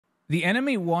The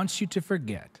enemy wants you to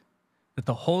forget that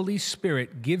the Holy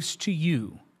Spirit gives to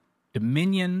you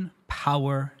dominion,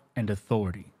 power, and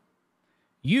authority.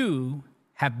 You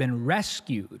have been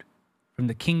rescued from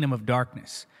the kingdom of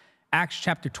darkness. Acts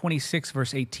chapter 26,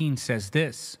 verse 18 says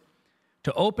this,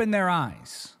 to open their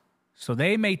eyes so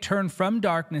they may turn from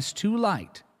darkness to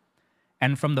light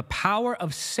and from the power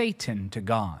of Satan to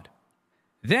God.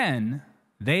 Then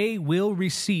they will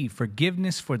receive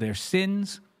forgiveness for their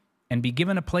sins and be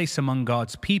given a place among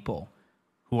God's people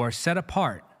who are set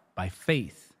apart by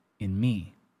faith in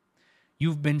me.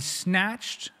 You've been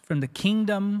snatched from the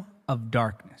kingdom of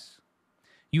darkness.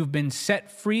 You've been set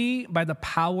free by the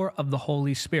power of the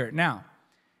Holy Spirit. Now,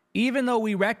 even though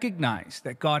we recognize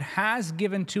that God has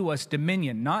given to us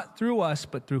dominion, not through us,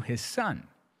 but through his Son,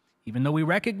 even though we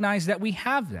recognize that we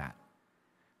have that,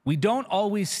 we don't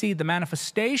always see the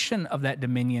manifestation of that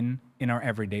dominion in our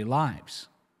everyday lives.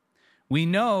 We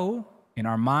know in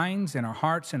our minds, in our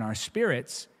hearts, in our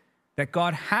spirits, that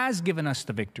God has given us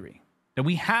the victory, that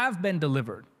we have been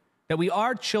delivered, that we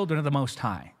are children of the Most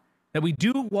High, that we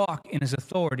do walk in his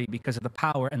authority because of the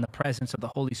power and the presence of the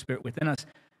Holy Spirit within us.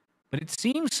 But it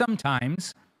seems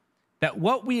sometimes that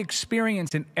what we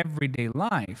experience in everyday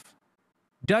life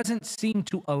doesn't seem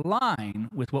to align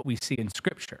with what we see in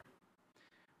Scripture.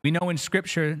 We know in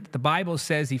Scripture, the Bible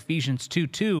says, Ephesians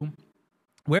 2:2,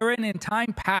 wherein in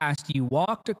time past you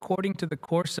walked according to the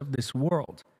course of this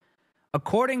world,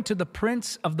 according to the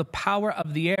prince of the power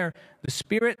of the air, the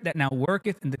spirit that now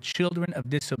worketh in the children of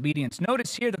disobedience.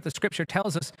 Notice here that the Scripture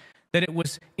tells us that it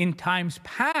was in times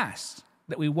past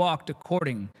that we walked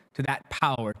according to that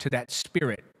power, to that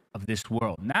spirit of this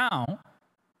world. Now,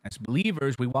 as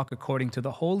believers, we walk according to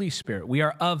the Holy Spirit. We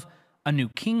are of a new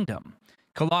kingdom.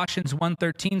 Colossians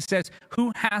 1:13 says,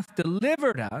 who hath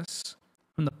delivered us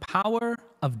from the power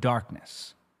of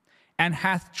darkness and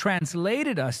hath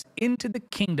translated us into the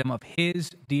kingdom of his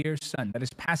dear Son. That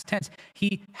is past tense.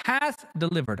 He hath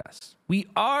delivered us. We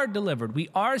are delivered. We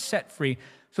are set free.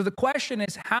 So the question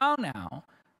is, how now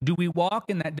do we walk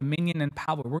in that dominion and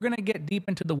power? We're going to get deep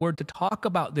into the word to talk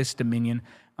about this dominion.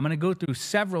 I'm going to go through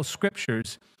several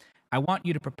scriptures. I want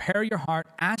you to prepare your heart,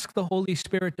 ask the Holy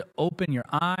Spirit to open your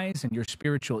eyes and your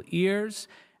spiritual ears,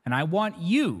 and I want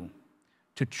you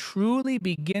to truly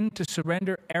begin to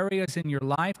surrender areas in your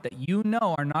life that you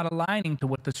know are not aligning to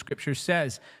what the Scripture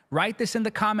says. Write this in the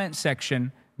comment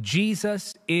section,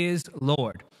 Jesus is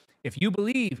Lord. If you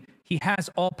believe he has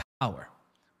all power,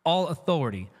 all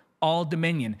authority, all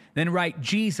dominion, then write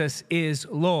Jesus is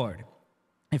Lord.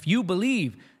 If you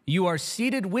believe you are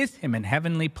seated with him in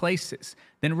heavenly places,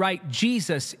 then write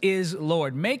Jesus is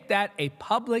Lord. Make that a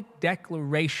public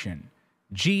declaration.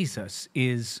 Jesus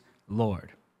is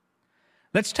Lord.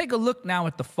 Let's take a look now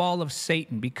at the fall of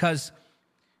Satan, because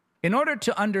in order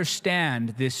to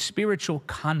understand this spiritual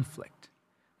conflict,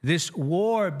 this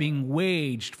war being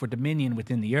waged for dominion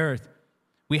within the earth,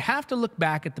 we have to look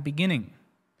back at the beginning.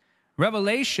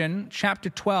 Revelation chapter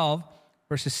 12,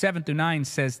 verses 7 through 9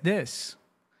 says this,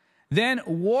 then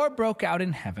war broke out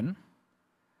in heaven.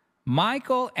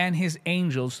 Michael and his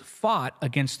angels fought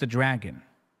against the dragon.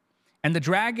 And the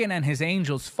dragon and his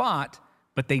angels fought,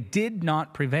 but they did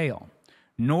not prevail.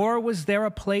 Nor was there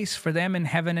a place for them in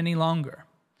heaven any longer.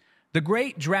 The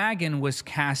great dragon was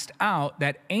cast out,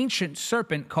 that ancient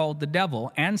serpent called the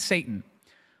devil and Satan,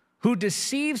 who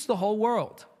deceives the whole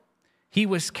world. He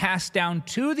was cast down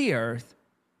to the earth,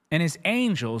 and his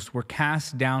angels were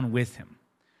cast down with him.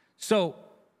 So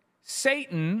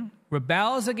Satan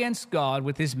rebels against God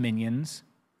with his minions,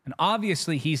 and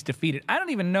obviously he's defeated. I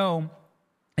don't even know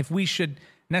if we should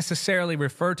necessarily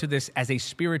refer to this as a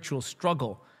spiritual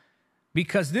struggle,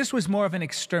 because this was more of an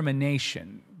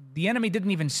extermination. The enemy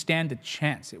didn't even stand a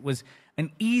chance. It was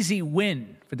an easy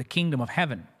win for the kingdom of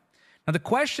heaven. Now the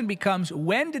question becomes,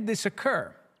 when did this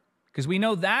occur? Because we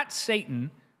know that Satan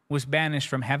was banished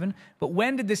from heaven, but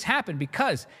when did this happen?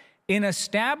 Because in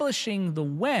establishing the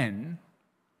when,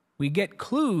 we get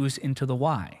clues into the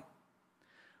why.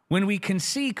 When we can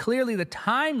see clearly the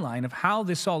timeline of how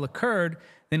this all occurred,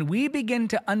 then we begin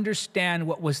to understand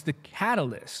what was the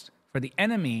catalyst for the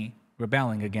enemy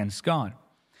rebelling against God.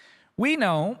 We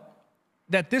know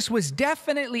that this was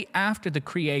definitely after the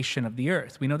creation of the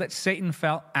earth. We know that Satan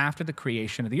fell after the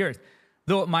creation of the earth.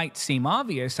 Though it might seem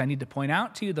obvious, I need to point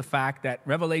out to you the fact that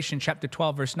Revelation chapter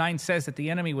 12, verse 9 says that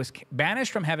the enemy was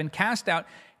banished from heaven, cast out,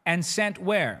 and sent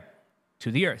where?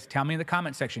 To the earth. Tell me in the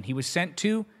comment section. He was sent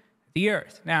to the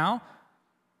earth. Now,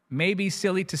 maybe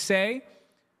silly to say,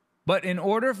 but in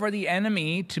order for the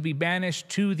enemy to be banished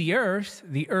to the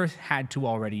earth had to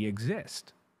already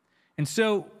exist. And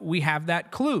so we have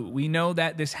that clue. We know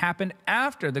that this happened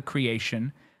after the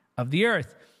creation of the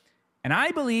earth. And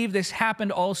I believe this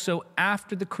happened also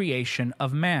after the creation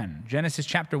of man. Genesis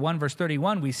chapter 1, verse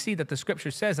 31, we see that the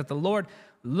scripture says that the Lord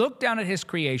looked down at his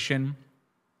creation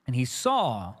and he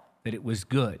saw that it was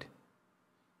good,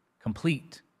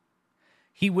 complete.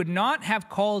 He would not have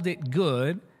called it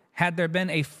good had there been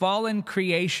a fallen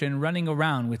creation running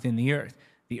around within the earth.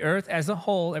 The earth as a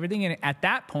whole, everything in it at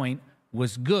that point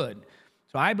was good.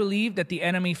 So I believe that the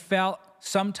enemy fell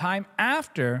sometime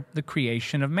after the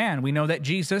creation of man. We know that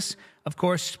Jesus, of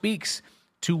course, speaks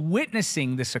to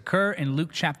witnessing this occur in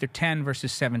Luke chapter 10,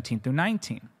 verses 17 through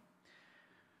 19.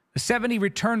 The 70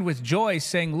 returned with joy,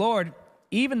 saying, Lord,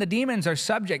 even the demons are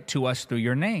subject to us through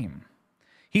your name.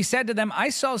 He said to them, I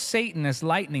saw Satan as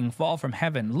lightning fall from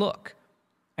heaven. Look,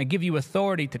 I give you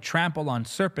authority to trample on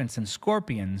serpents and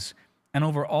scorpions and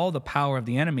over all the power of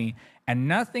the enemy, and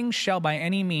nothing shall by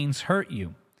any means hurt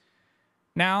you.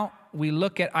 Now we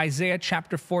look at Isaiah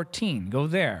chapter 14. Go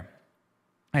there.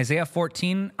 Isaiah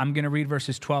 14, I'm going to read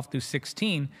verses 12 through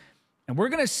 16, and we're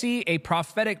going to see a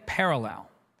prophetic parallel.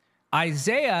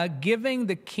 Isaiah giving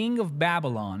the king of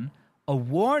Babylon a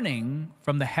warning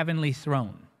from the heavenly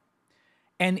throne.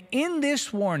 And in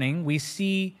this warning, we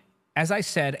see, as I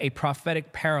said, a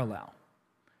prophetic parallel.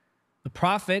 The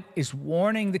prophet is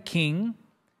warning the king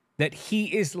that he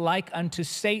is like unto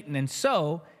Satan. And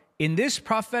so, in this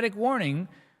prophetic warning,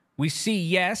 we see,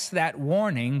 yes, that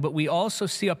warning, but we also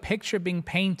see a picture being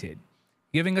painted,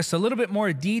 giving us a little bit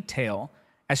more detail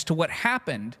as to what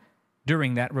happened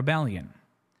during that rebellion.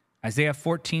 Isaiah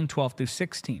 14, 12 through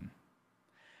 16.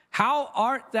 How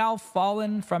art thou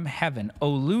fallen from heaven, O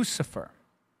Lucifer,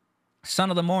 son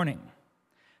of the morning?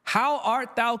 How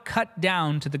art thou cut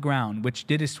down to the ground, which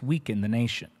didst weaken the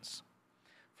nations?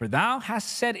 For thou hast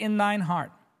said in thine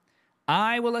heart,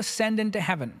 I will ascend into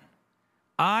heaven.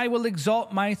 I will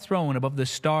exalt my throne above the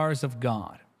stars of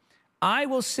God. I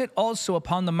will sit also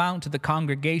upon the mount of the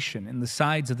congregation in the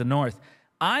sides of the north.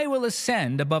 I will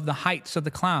ascend above the heights of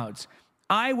the clouds.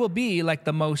 I will be like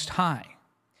the Most High.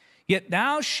 Yet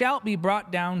thou shalt be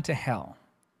brought down to hell,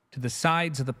 to the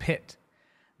sides of the pit,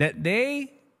 that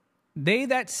they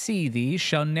that see thee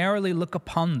shall narrowly look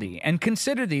upon thee, and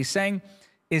consider thee, saying,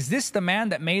 Is this the man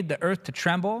that made the earth to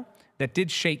tremble, that did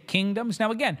shake kingdoms?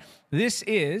 Now again, this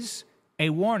is a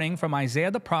warning from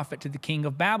Isaiah the prophet to the king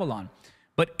of Babylon.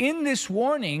 But in this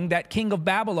warning, that king of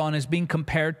Babylon is being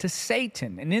compared to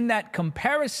Satan. And in that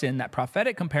comparison, that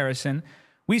prophetic comparison,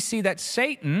 we see that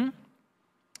Satan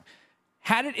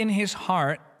had it in his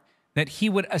heart that he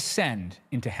would ascend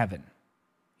into heaven.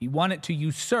 He wanted to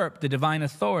usurp the divine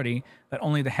authority that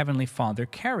only the Heavenly Father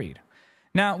carried.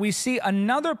 Now, we see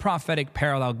another prophetic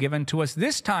parallel given to us,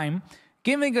 this time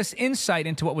giving us insight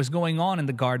into what was going on in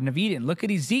the Garden of Eden. Look at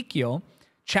Ezekiel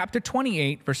chapter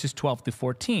 28, verses 12 to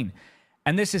 14.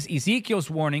 And this is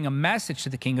Ezekiel's warning, a message to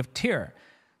the king of Tyre.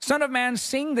 Son of man,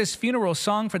 sing this funeral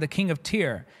song for the king of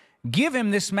Tyre. Give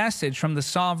him this message from the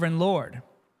sovereign Lord.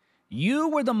 You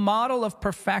were the model of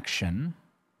perfection,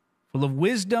 full of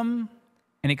wisdom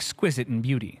and exquisite in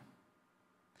beauty.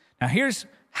 Now here's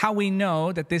how we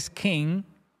know that this king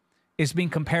is being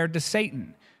compared to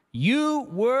Satan. You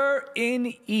were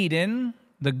in Eden,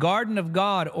 the garden of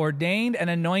God, ordained and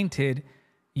anointed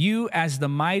you as the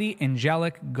mighty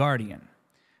angelic guardian.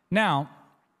 Now,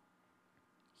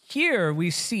 here we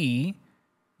see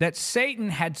that Satan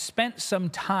had spent some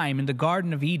time in the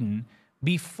Garden of Eden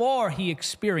before he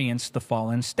experienced the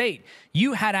fallen state.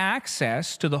 You had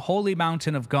access to the holy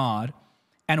mountain of God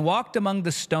and walked among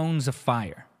the stones of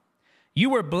fire. You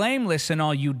were blameless in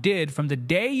all you did from the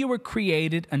day you were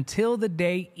created until the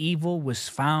day evil was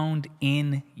found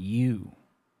in you.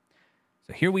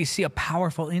 So here we see a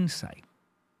powerful insight.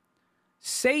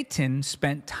 Satan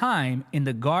spent time in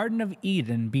the Garden of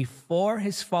Eden before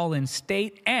his fallen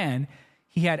state, and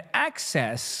he had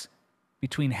access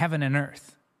between heaven and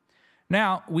earth.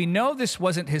 Now, we know this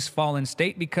wasn't his fallen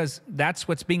state because that's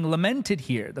what's being lamented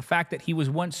here, the fact that he was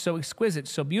once so exquisite,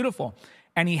 so beautiful.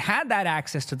 And he had that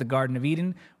access to the Garden of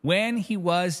Eden when he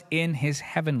was in his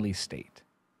heavenly state.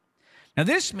 Now,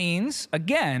 this means,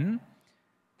 again,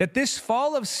 that this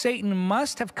fall of Satan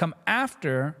must have come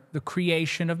after the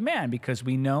creation of man, because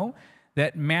we know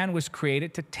that man was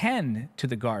created to tend to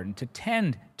the garden, to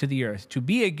tend to the earth, to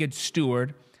be a good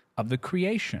steward of the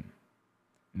creation.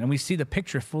 And then we see the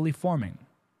picture fully forming.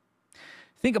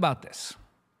 Think about this.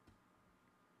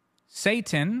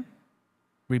 Satan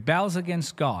rebels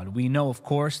against God. We know, of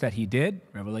course, that he did,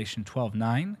 Revelation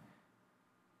 12:9.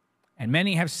 And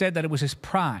many have said that it was his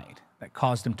pride that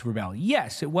caused him to rebel.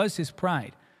 Yes, it was his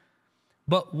pride.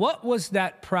 But what was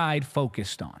that pride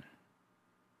focused on?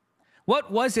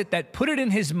 What was it that put it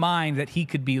in his mind that he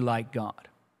could be like God?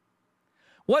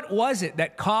 What was it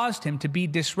that caused him to be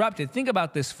disrupted? Think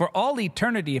about this. For all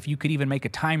eternity, if you could even make a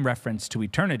time reference to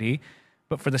eternity,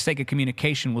 but for the sake of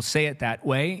communication, we'll say it that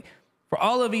way. For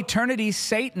all of eternity,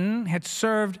 Satan had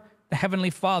served the Heavenly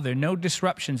Father. No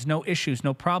disruptions, no issues,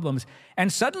 no problems.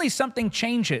 And suddenly something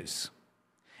changes.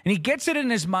 And he gets it in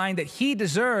his mind that he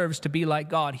deserves to be like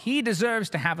God. He deserves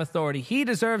to have authority. He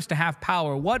deserves to have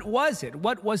power. What was it?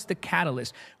 What was the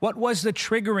catalyst? What was the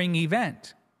triggering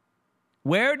event?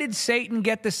 Where did Satan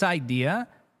get this idea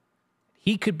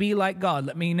he could be like God?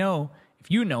 Let me know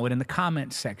if you know it in the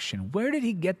comments section. Where did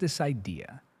he get this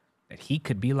idea that he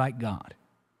could be like God?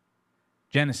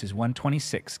 Genesis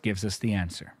 1:26 gives us the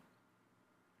answer.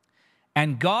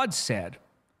 And God said,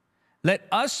 "Let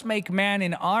us make man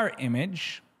in our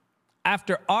image,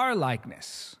 after our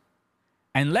likeness,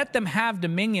 and let them have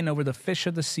dominion over the fish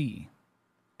of the sea,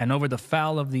 and over the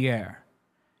fowl of the air,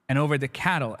 and over the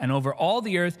cattle, and over all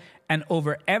the earth, and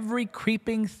over every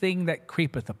creeping thing that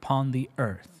creepeth upon the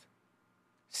earth."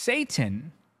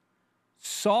 Satan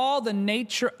saw the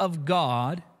nature of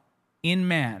God in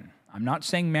man. I'm not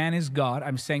saying man is God.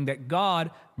 I'm saying that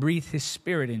God breathed his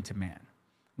spirit into man.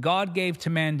 God gave to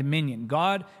man dominion.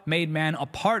 God made man a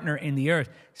partner in the earth.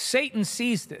 Satan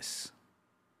sees this.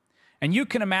 And you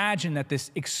can imagine that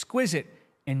this exquisite,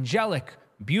 angelic,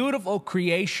 beautiful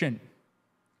creation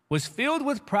was filled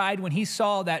with pride when he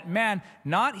saw that man,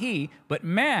 not he, but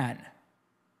man,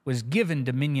 was given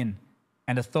dominion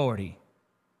and authority.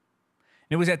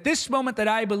 It was at this moment that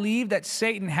I believe that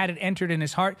Satan had it entered in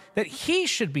his heart that he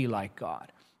should be like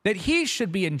God, that he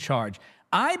should be in charge.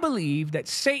 I believe that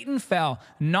Satan fell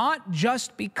not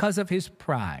just because of his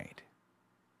pride,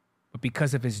 but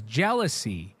because of his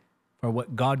jealousy for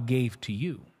what God gave to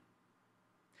you.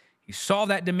 He saw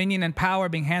that dominion and power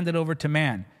being handed over to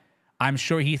man. I'm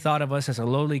sure he thought of us as a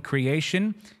lowly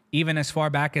creation, even as far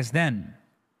back as then.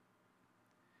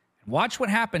 Watch what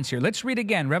happens here. Let's read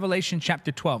again, Revelation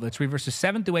chapter 12. Let's read verses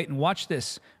 7 to 8 and watch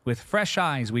this with fresh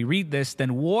eyes. We read this,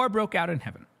 "Then war broke out in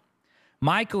heaven.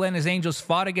 Michael and his angels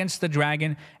fought against the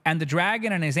dragon, and the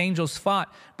dragon and his angels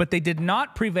fought, but they did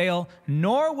not prevail,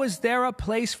 nor was there a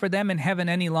place for them in heaven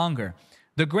any longer.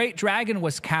 The great dragon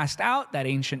was cast out, that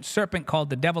ancient serpent called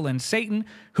the devil and Satan,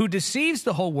 who deceives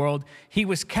the whole world. He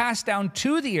was cast down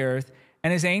to the earth,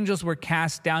 and his angels were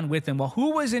cast down with him." Well,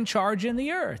 who was in charge in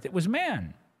the earth? It was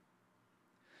man.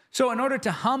 So in order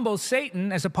to humble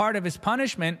Satan as a part of his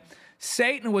punishment,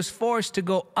 Satan was forced to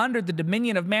go under the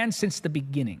dominion of man since the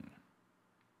beginning.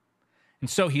 And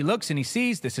so he looks and he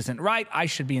sees, this isn't right, I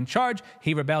should be in charge.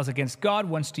 He rebels against God,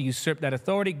 wants to usurp that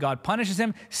authority. God punishes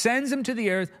him, sends him to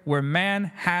the earth where man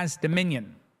has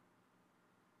dominion,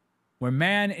 where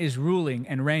man is ruling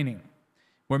and reigning,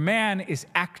 where man is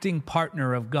acting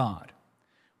partner of God,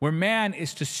 where man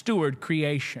is to steward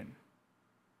creation.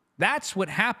 That's what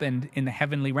happened in the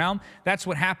heavenly realm. That's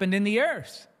what happened in the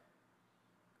earth.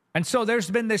 And so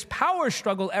there's been this power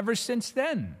struggle ever since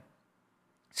then.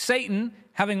 Satan,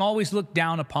 having always looked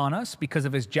down upon us because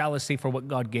of his jealousy for what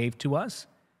God gave to us,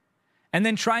 and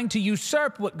then trying to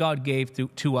usurp what God gave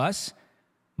to us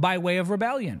by way of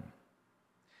rebellion.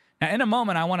 Now, in a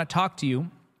moment, I want to talk to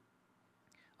you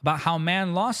about how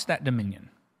man lost that dominion,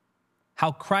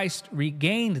 how Christ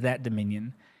regained that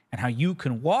dominion, and how you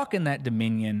can walk in that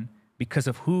dominion because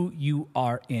of who you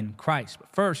are in Christ. But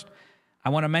first, I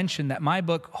want to mention that my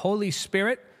book, Holy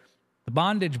Spirit, the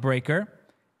Bondage Breaker,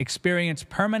 Experience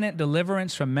Permanent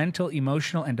Deliverance from Mental,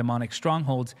 Emotional, and Demonic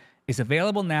Strongholds, is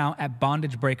available now at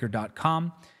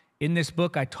bondagebreaker.com. In this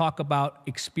book, I talk about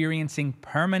experiencing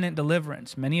permanent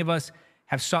deliverance. Many of us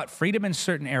have sought freedom in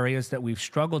certain areas that we've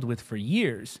struggled with for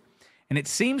years. And it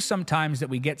seems sometimes that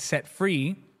we get set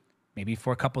free, maybe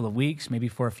for a couple of weeks, maybe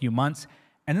for a few months,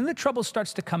 and then the trouble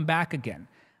starts to come back again.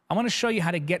 I want to show you how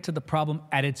to get to the problem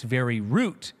at its very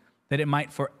root, that it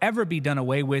might forever be done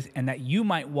away with, and that you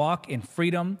might walk in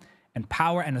freedom and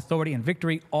power and authority and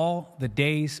victory all the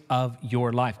days of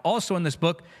your life. Also in this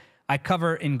book, I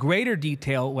cover in greater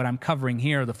detail what I'm covering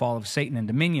here, the fall of Satan and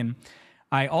dominion.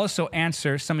 I also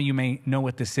answer, some of you may know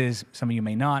what this is, some of you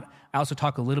may not. I also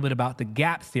talk a little bit about the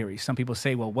gap theory. Some people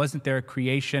say, well, wasn't there a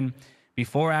creation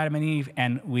before Adam and Eve?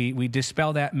 And we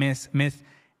dispel that myth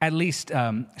at least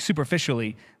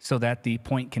superficially, so that the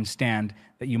point can stand,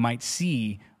 that you might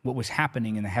see what was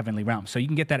happening in the heavenly realm. So you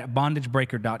can get that at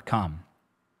bondagebreaker.com.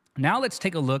 Now let's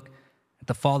take a look at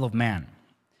the fall of man.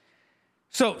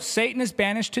 So Satan is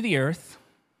banished to the earth.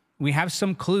 We have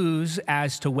some clues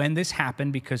as to when this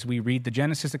happened because we read the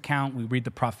Genesis account, we read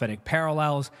the prophetic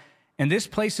parallels, and this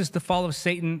places the fall of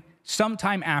Satan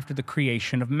sometime after the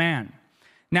creation of man.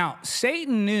 Now,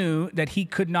 Satan knew that he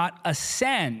could not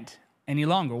ascend any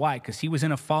longer. Why? Because he was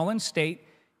in a fallen state.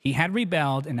 He had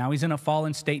rebelled, and now he's in a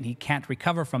fallen state, and he can't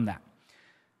recover from that.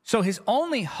 So his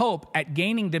only hope at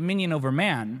gaining dominion over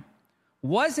man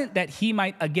wasn't that he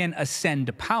might again ascend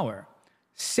to power.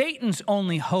 Satan's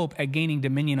only hope at gaining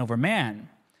dominion over man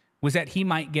was that he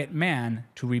might get man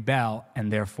to rebel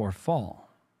and therefore fall.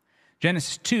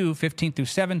 Genesis 2:15 through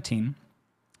 17,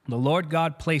 the Lord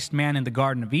God placed man in the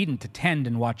Garden of Eden to tend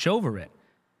and watch over it.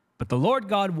 But the Lord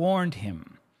God warned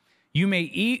him, you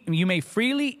may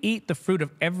freely eat the fruit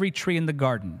of every tree in the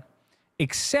garden,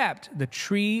 except the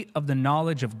tree of the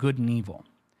knowledge of good and evil.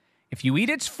 If you eat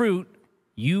its fruit,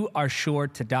 you are sure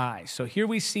to die. So here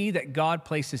we see that God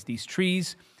places these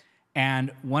trees,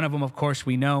 and one of them, of course,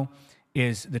 we know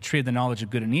is the tree of the knowledge of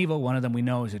good and evil. One of them we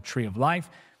know is a tree of life.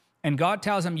 And God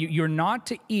tells him, you're not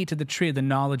to eat of the tree of the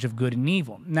knowledge of good and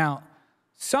evil. Now,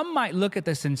 some might look at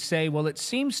this and say, well, it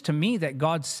seems to me that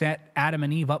God set Adam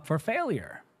and Eve up for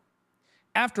failure.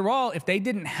 After all, if they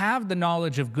didn't have the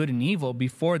knowledge of good and evil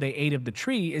before they ate of the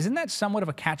tree, isn't that somewhat of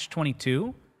a catch-22?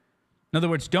 In other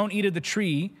words, don't eat of the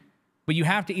tree, but you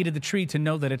have to eat of the tree to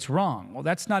know that it's wrong. Well,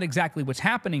 that's not exactly what's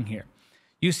happening here.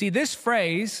 You see, this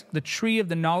phrase, the tree of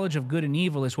the knowledge of good and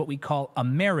evil, is what we call a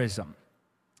merism.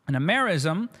 And a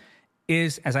merism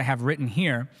is, as I have written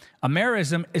here, a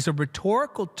merism is a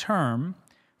rhetorical term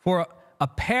for a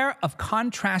pair of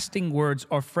contrasting words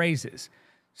or phrases,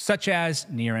 such as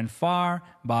near and far,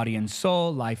 body and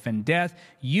soul, life and death,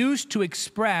 used to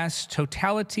express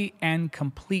totality and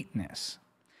completeness.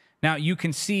 Now, you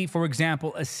can see, for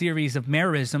example, a series of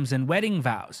merisms and wedding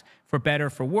vows, for better,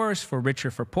 for worse, for richer,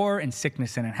 for poorer, in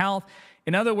sickness and in health.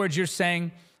 In other words, you're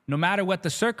saying, no matter what the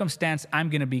circumstance, I'm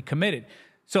going to be committed.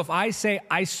 So if I say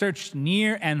I searched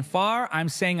near and far, I'm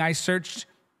saying I searched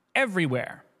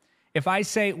everywhere. If I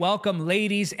say welcome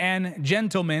ladies and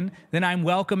gentlemen, then I'm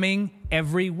welcoming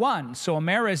everyone. So a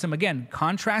merism, again,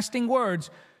 contrasting words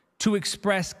to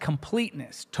express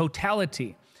completeness,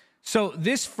 totality. So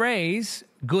this phrase,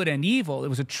 good and evil, it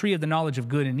was a tree of the knowledge of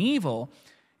good and evil,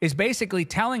 is basically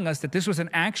telling us that this was an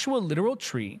actual literal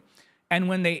tree. And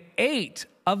when they ate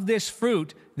of this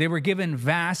fruit, they were given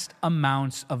vast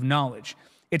amounts of knowledge.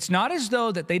 It's not as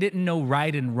though that they didn't know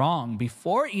right and wrong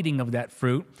before eating of that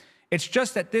fruit. It's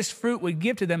just that this fruit would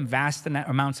give to them vast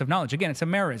amounts of knowledge. Again, it's a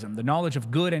merism, the knowledge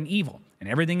of good and evil, and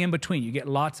everything in between. You get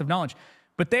lots of knowledge.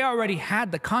 But they already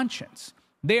had the conscience.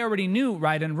 They already knew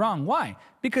right and wrong. Why?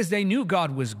 Because they knew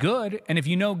God was good, and if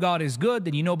you know God is good,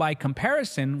 then you know by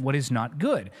comparison what is not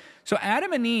good. So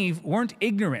Adam and Eve weren't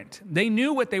ignorant. They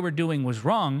knew what they were doing was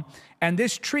wrong, and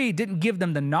this tree didn't give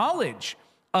them the knowledge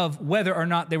of whether or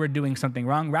not they were doing something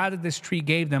wrong. Rather, this tree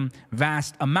gave them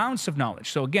vast amounts of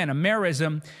knowledge. So again, a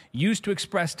merism used to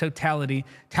express totality,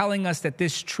 telling us that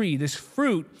this tree, this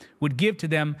fruit, would give to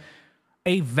them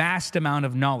a vast amount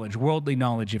of knowledge, worldly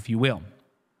knowledge, if you will,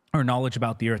 or knowledge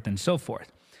about the earth and so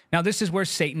forth. Now, this is where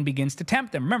Satan begins to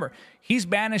tempt them. Remember, he's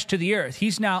banished to the earth.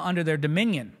 He's now under their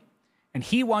dominion. And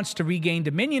he wants to regain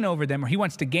dominion over them, or he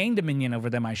wants to gain dominion over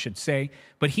them, I should say.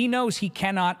 But he knows he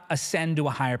cannot ascend to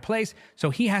a higher place, so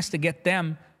he has to get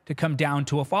them to come down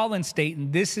to a fallen state.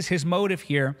 And this is his motive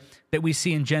here that we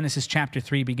see in Genesis chapter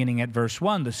 3, beginning at verse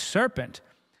 1. The serpent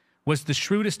was the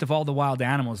shrewdest of all the wild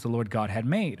animals the Lord God had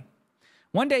made.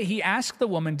 One day he asked the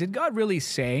woman, did God really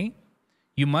say,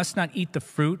 you must not eat the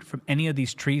fruit from any of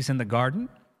these trees in the garden?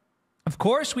 Of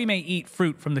course we may eat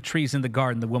fruit from the trees in the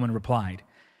garden, the woman replied.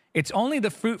 It's only the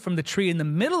fruit from the tree in the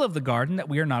middle of the garden that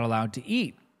we are not allowed to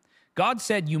eat. God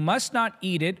said, you must not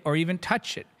eat it or even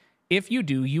touch it. If you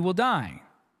do, you will die.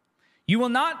 You will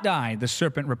not die, the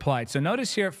serpent replied. So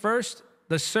notice here, first,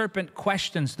 the serpent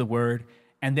questions the word,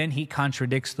 and then he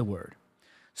contradicts the word.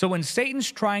 So when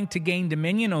Satan's trying to gain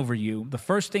dominion over you, the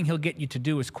first thing he'll get you to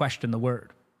do is question the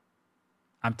word.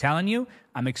 I'm telling you,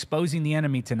 I'm exposing the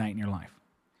enemy tonight in your life.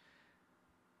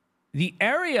 The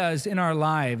areas in our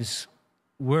lives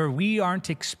where we aren't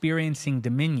experiencing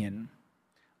dominion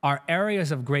are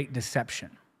areas of great deception.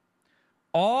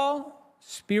 All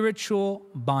spiritual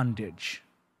bondage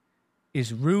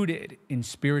is rooted in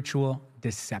spiritual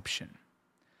deception.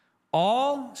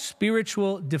 All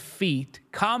spiritual defeat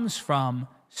comes from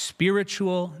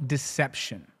spiritual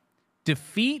deception.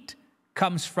 Defeat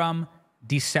comes from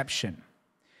deception.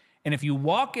 And if you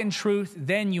walk in truth,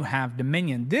 then you have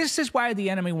dominion. This is why the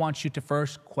enemy wants you to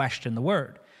first question the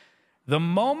word. The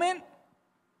moment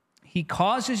he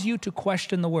causes you to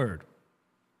question the word,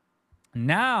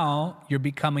 now you're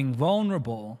becoming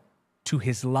vulnerable to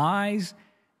his lies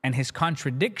and his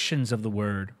contradictions of the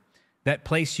word that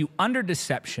place you under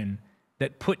deception,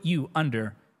 that put you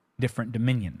under different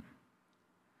dominion.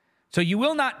 So you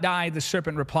will not die, the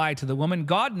serpent replied to the woman.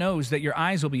 God knows that your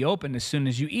eyes will be opened as soon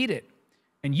as you eat it,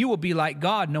 and you will be like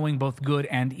God, knowing both good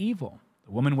and evil."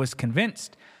 The woman was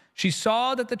convinced. She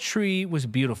saw that the tree was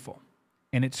beautiful,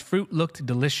 and its fruit looked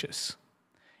delicious.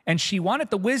 And she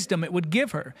wanted the wisdom it would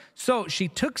give her. So she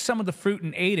took some of the fruit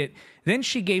and ate it. Then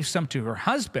she gave some to her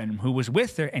husband, who was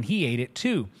with her, and he ate it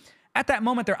too. At that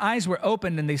moment, their eyes were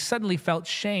opened, and they suddenly felt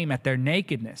shame at their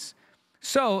nakedness.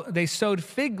 So they sewed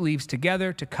fig leaves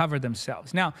together to cover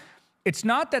themselves. Now, it's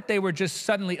not that they were just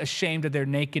suddenly ashamed of their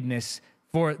nakedness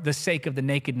for the sake of the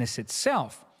nakedness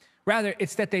itself. Rather,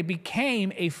 it's that they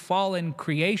became a fallen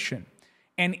creation.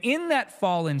 And in that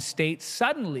fallen state,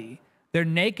 suddenly, their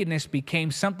nakedness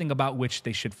became something about which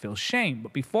they should feel shame.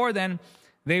 But before then,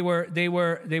 they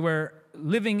were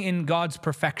living in God's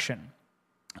perfection,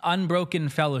 unbroken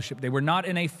fellowship. They were not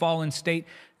in a fallen state.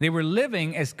 They were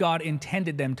living as God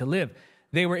intended them to live.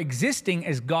 They were existing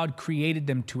as God created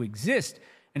them to exist.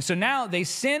 And so now they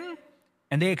sin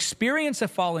and they experience a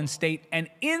fallen state. And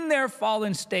in their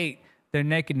fallen state, their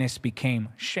nakedness became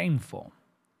shameful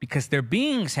because their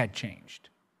beings had changed.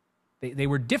 They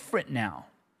were different now.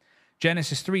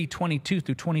 Genesis 3:22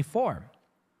 through 24.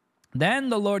 Then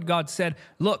the Lord God said,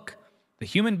 "Look, the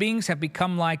human beings have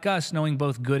become like us, knowing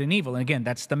both good and evil." And again,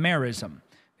 that's the merism.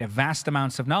 They have vast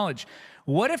amounts of knowledge.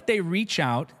 What if they reach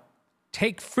out,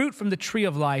 take fruit from the tree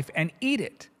of life, and eat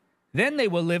it? Then they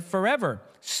will live forever.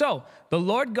 So the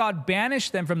Lord God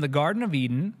banished them from the Garden of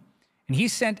Eden, and he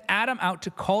sent Adam out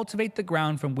to cultivate the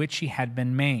ground from which he had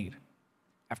been made.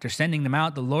 After sending them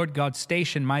out, the Lord God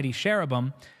stationed mighty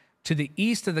cherubim to the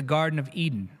east of the Garden of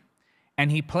Eden, and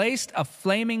he placed a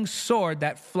flaming sword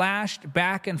that flashed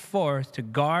back and forth to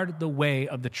guard the way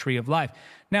of the tree of life.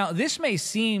 Now, this may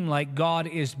seem like God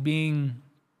is being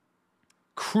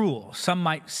cruel. Some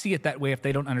might see it that way if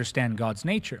they don't understand God's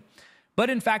nature. But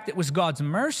in fact, it was God's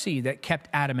mercy that kept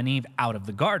Adam and Eve out of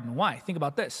the garden. Why? Think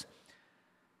about this.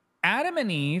 Adam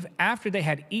and Eve, after they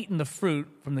had eaten the fruit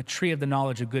from the tree of the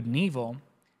knowledge of good and evil,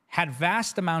 had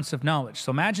vast amounts of knowledge.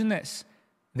 So imagine this.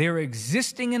 They were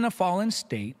existing in a fallen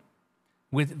state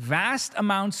with vast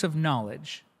amounts of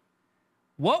knowledge.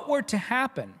 What were to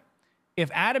happen if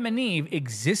Adam and Eve,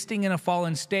 existing in a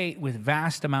fallen state with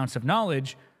vast amounts of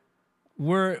knowledge,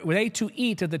 were they to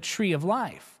eat of the tree of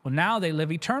life? Well, now they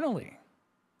live eternally.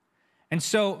 And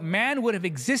so man would have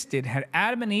existed had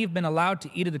Adam and Eve been allowed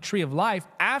to eat of the tree of life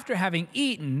after having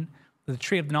eaten the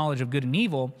tree of the knowledge of good and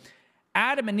evil.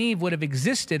 Adam and Eve would have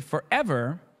existed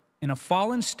forever in a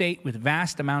fallen state with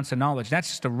vast amounts of knowledge. That's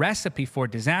just a recipe for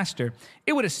disaster.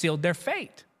 It would have sealed their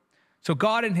fate. So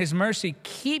God in his mercy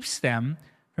keeps them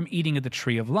from eating of the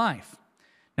tree of life.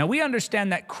 Now we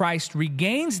understand that Christ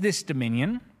regains this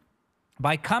dominion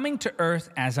by coming to earth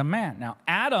as a man. Now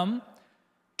Adam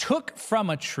took from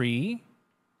a tree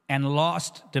and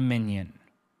lost dominion.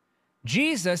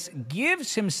 Jesus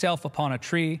gives himself upon a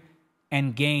tree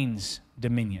and gains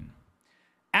dominion.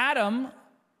 Adam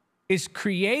is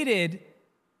created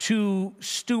to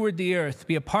steward the earth,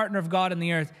 be a partner of God in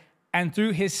the earth, and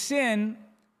through his sin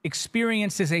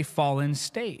experiences a fallen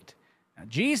state. Now,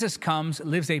 Jesus comes,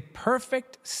 lives a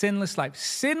perfect, sinless life,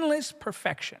 sinless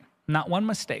perfection, not one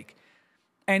mistake.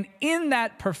 And in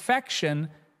that perfection,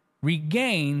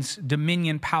 regains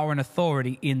dominion, power, and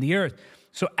authority in the earth.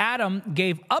 So Adam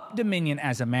gave up dominion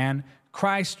as a man.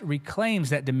 Christ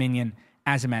reclaims that dominion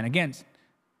as a man. Again,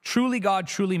 truly God,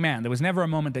 truly man. There was never a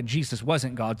moment that Jesus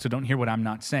wasn't God, so don't hear what I'm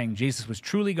not saying. Jesus was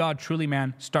truly God, truly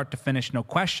man, start to finish, no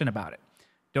question about it.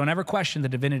 Don't ever question the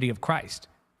divinity of Christ.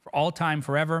 For all time,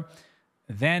 forever,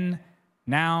 then,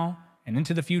 now, and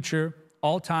into the future,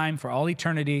 all time, for all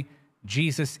eternity,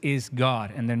 Jesus is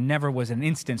God, and there never was an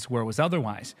instance where it was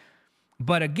otherwise.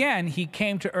 But again, he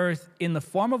came to earth in the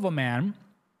form of a man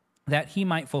that he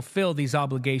might fulfill these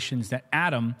obligations that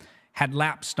Adam had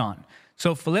lapsed on.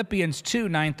 So Philippians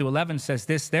 2:9-11 says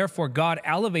this, "Therefore God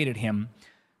elevated him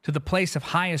to the place of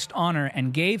highest honor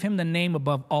and gave him the name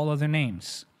above all other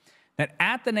names, that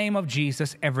at the name of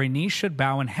Jesus every knee should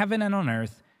bow in heaven and on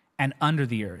earth and under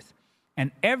the earth,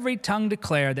 and every tongue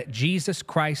declare that Jesus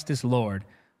Christ is Lord,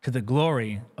 to the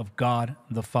glory of God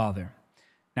the Father."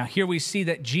 Now here we see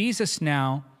that Jesus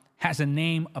now has a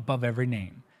name above every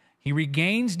name. He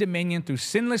regains dominion through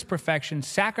sinless perfection,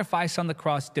 sacrifice on the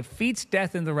cross, defeats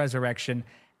death in the resurrection,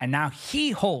 and now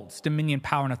he holds dominion,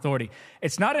 power, and authority.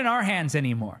 It's not in our hands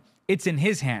anymore. It's in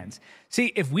his hands.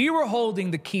 See, if we were holding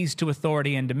the keys to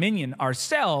authority and dominion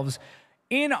ourselves,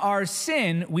 in our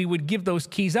sin, we would give those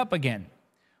keys up again.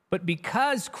 But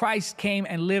because Christ came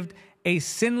and lived a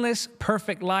sinless,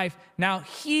 perfect life, now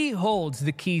he holds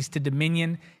the keys to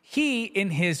dominion. He, in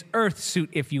his earth suit,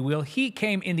 if you will, he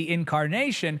came in the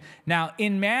incarnation, now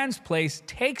in man's place,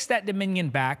 takes that dominion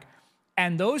back,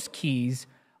 and those keys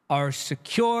are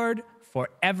secured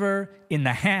forever in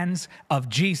the hands of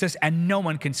Jesus, and no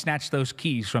one can snatch those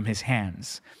keys from his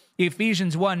hands.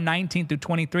 Ephesians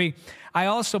 1:19-23. I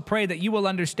also pray that you will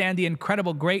understand the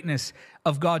incredible greatness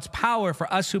of God's power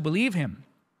for us who believe him.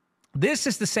 This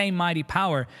is the same mighty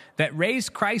power that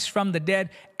raised Christ from the dead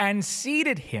and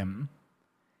seated him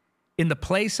in the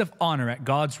place of honor at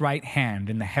God's right hand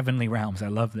in the heavenly realms. I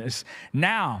love this.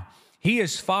 Now, he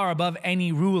is far above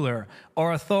any ruler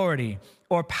or authority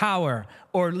or power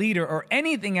or leader or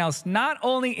anything else, not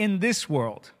only in this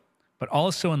world, but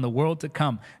also in the world to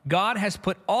come. God has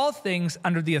put all things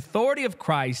under the authority of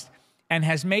Christ and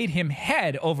has made him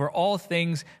head over all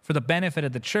things for the benefit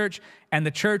of the church, and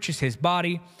the church is his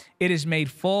body. It is made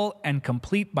full and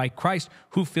complete by Christ,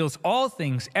 who fills all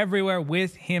things everywhere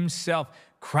with himself.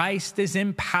 Christ is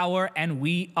in power, and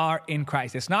we are in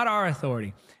Christ. It's not our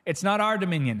authority. It's not our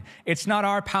dominion. It's not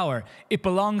our power. It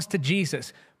belongs to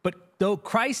Jesus. But though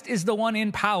Christ is the one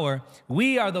in power,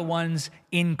 we are the ones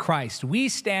in Christ. We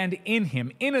stand in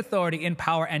him, in authority, in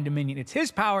power, and dominion. It's his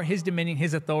power, his dominion,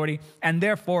 his authority, and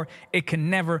therefore it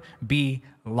can never be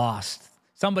lost.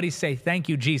 Somebody say, thank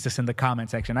you, Jesus, in the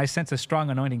comment section. I sense a strong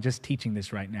anointing just teaching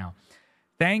this right now.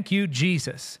 Thank you,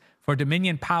 Jesus, for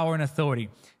dominion, power, and authority.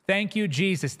 Thank you,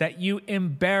 Jesus, that you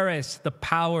embarrass the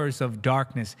powers of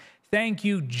darkness. Thank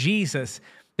you, Jesus,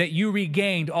 that you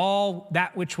regained all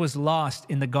that which was lost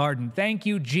in the garden. Thank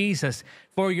you, Jesus,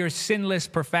 for your sinless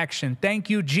perfection. Thank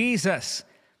you, Jesus,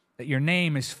 that your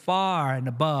name is far and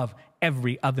above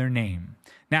every other name.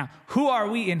 Now, who are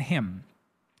we in him?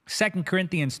 2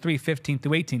 Corinthians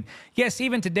 3:15-18. Yes,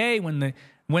 even today when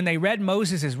they read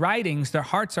Moses' writings, their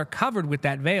hearts are covered with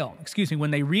that veil.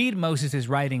 When they read Moses'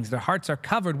 writings, their hearts are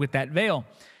covered with that veil,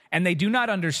 and they do not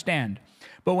understand.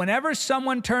 But whenever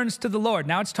someone turns to the Lord,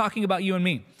 now it's talking about you and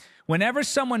me. Whenever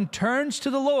someone turns to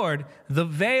the Lord, the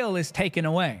veil is taken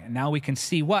away. And now we can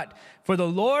see what? For the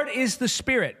Lord is the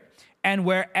Spirit, and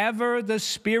wherever the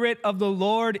Spirit of the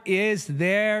Lord is,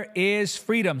 there is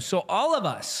freedom. So all of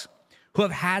us who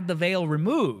have had the veil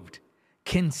removed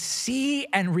can see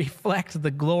and reflect the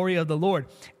glory of the Lord.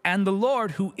 And the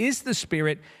Lord, who is the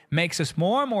Spirit, makes us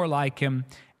more and more like him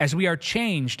as we are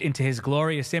changed into his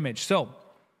glorious image. So,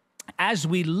 as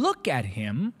we look at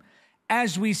him,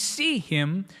 as we see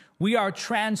him, we are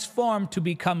transformed to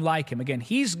become like him. Again,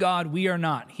 he's God, we are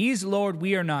not. He's Lord,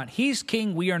 we are not. He's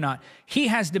King, we are not. He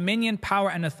has dominion, power,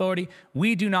 and authority.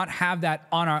 We do not have that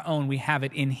on our own. We have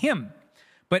it in him.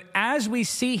 But as we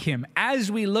see him, as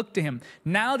we look to him,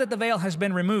 now that the veil has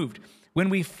been removed, when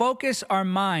we focus our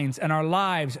minds and our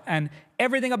lives and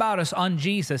everything about us on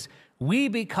Jesus, we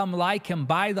become like him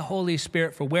by the Holy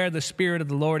Spirit, for where the Spirit of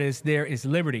the Lord is, there is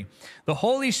liberty. The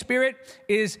Holy Spirit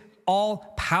is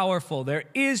all powerful. There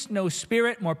is no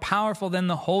spirit more powerful than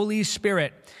the Holy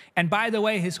Spirit. And by the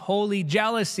way, his holy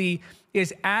jealousy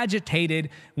is agitated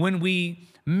when we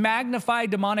magnify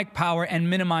demonic power and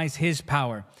minimize his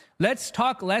power. Let's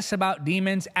talk less about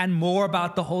demons and more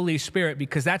about the Holy Spirit,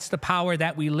 because that's the power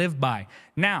that we live by.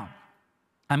 Now,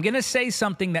 I'm going to say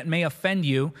something that may offend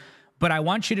you, but I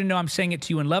want you to know I'm saying it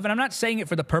to you in love, and I'm not saying it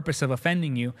for the purpose of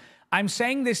offending you. I'm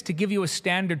saying this to give you a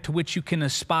standard to which you can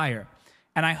aspire,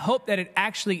 and I hope that it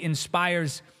actually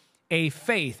inspires a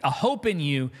faith, a hope in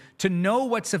you to know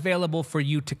what's available for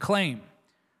you to claim.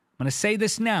 I'm going to say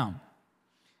this now.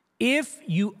 If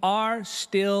you are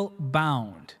still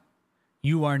bound,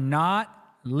 you are not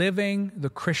living the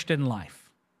Christian life.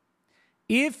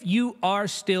 If you are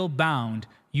still bound,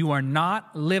 you are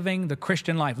not living the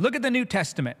Christian life. Look at the New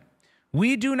Testament.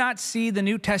 We do not see the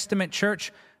New Testament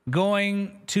church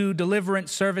going to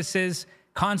deliverance services,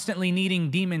 constantly needing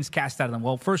demons cast out of them.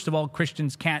 Well, first of all,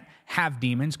 Christians can't have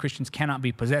demons. Christians cannot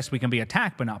be possessed. We can be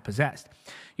attacked, but not possessed.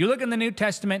 You look in the New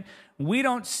Testament, we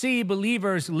don't see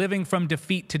believers living from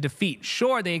defeat to defeat.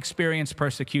 Sure, they experience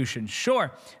persecution.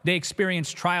 Sure, they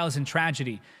experience trials and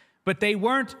tragedy. But they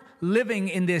weren't living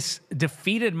in this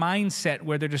defeated mindset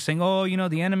where they're just saying, oh,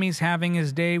 the enemy's having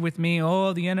his day with me.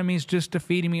 Oh, the enemy's just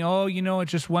defeating me. Oh,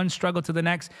 it's just one struggle to the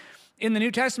next. In the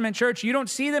New Testament church, you don't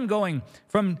see them going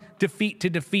from defeat to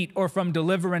defeat or from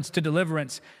deliverance to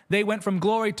deliverance. They went from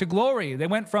glory to glory. They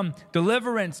went from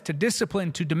deliverance to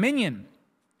discipline to dominion.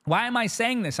 Why am I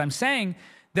saying this? I'm saying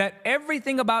that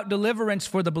everything about deliverance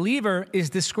for the believer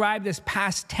is described as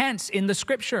past tense in the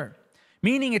scripture,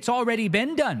 meaning it's already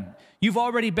been done. You've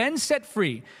already been set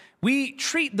free. We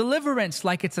treat deliverance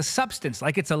like it's a substance,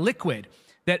 like it's a liquid.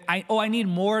 that I need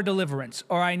more deliverance,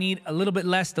 or I need a little bit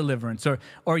less deliverance, or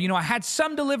I had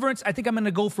some deliverance, I think I'm going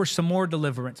to go for some more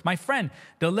deliverance. My friend,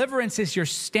 deliverance is your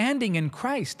standing in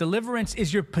Christ. Deliverance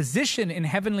is your position in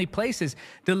heavenly places.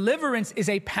 Deliverance is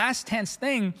a past tense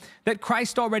thing that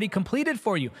Christ already completed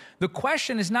for you. The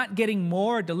question is not getting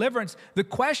more deliverance. The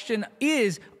question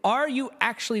is, are you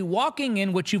actually walking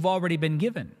in what you've already been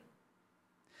given?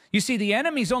 You see, the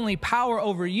enemy's only power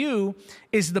over you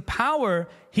is the power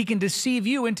he can deceive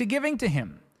you into giving to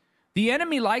him. The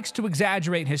enemy likes to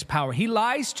exaggerate his power. He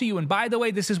lies to you. And by the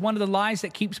way, this is one of the lies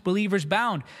that keeps believers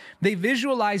bound. They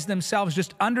visualize themselves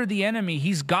just under the enemy.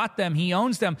 He's got them. He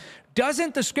owns them.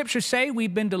 Doesn't the scripture say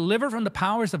we've been delivered from the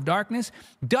powers of darkness?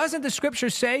 Doesn't the scripture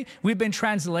say we've been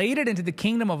translated into the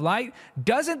kingdom of light?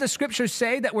 Doesn't the scripture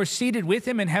say that we're seated with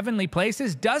him in heavenly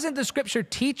places? Doesn't the scripture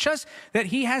teach us that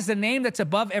he has the name that's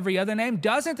above every other name?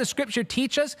 Doesn't the scripture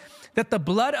teach us that the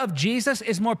blood of Jesus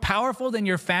is more powerful than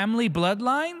your family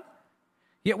bloodline?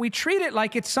 Yet we treat it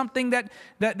like it's something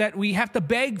that we have to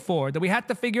beg for, that we have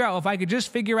to figure out. If I could just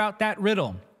figure out that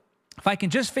riddle, if I can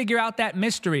just figure out that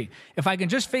mystery, if I can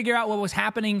just figure out what was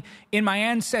happening in my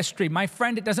ancestry. My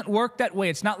friend, it doesn't work that way.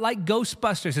 It's not like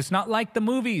Ghostbusters. It's not like the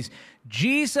movies.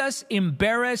 Jesus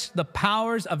embarrassed the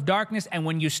powers of darkness, and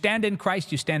when you stand in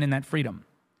Christ, you stand in that freedom.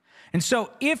 And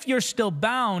so if you're still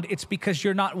bound, it's because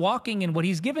you're not walking in what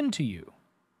he's given to you.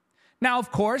 Now,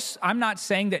 of course, I'm not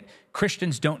saying that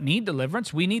Christians don't need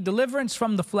deliverance. We need deliverance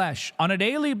from the flesh on a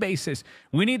daily basis.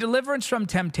 We need deliverance from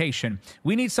temptation.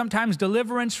 We need sometimes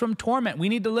deliverance from torment. We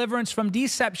need deliverance from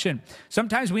deception.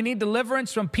 Sometimes we need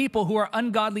deliverance from people who are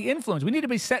ungodly influence. We need to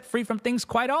be set free from things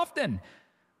quite often.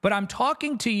 But I'm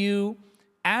talking to you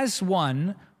as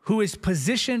one who is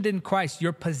positioned in Christ.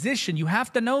 Your position, you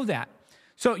have to know that.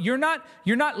 So you're not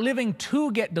living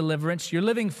to get deliverance. You're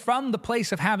living from the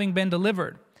place of having been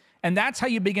delivered. And that's how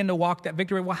you begin to walk that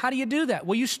victory. Well, how do you do that?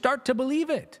 Well, you start to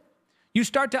believe it. You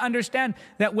start to understand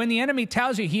that when the enemy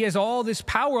tells you he has all this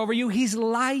power over you, he's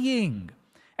lying.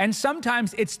 And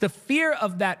sometimes it's the fear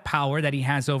of that power that he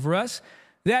has over us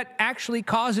that actually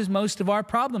causes most of our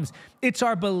problems. It's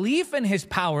our belief in his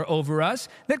power over us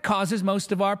that causes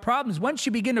most of our problems. Once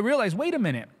you begin to realize, wait a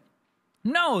minute,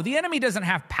 no, the enemy doesn't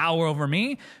have power over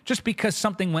me just because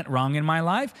something went wrong in my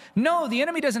life. No, the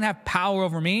enemy doesn't have power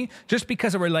over me just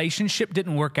because a relationship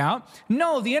didn't work out.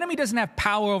 No, the enemy doesn't have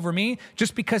power over me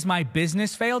just because my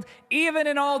business failed. Even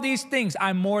in all these things,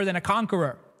 I'm more than a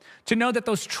conqueror. To know that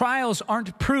those trials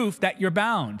aren't proof that you're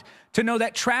bound. To know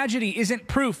that tragedy isn't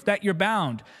proof that you're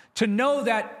bound. To know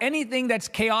that anything that's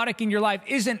chaotic in your life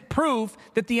isn't proof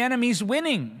that the enemy's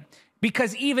winning.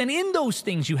 Because even in those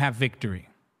things, you have victory.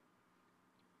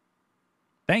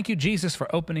 Thank you, Jesus,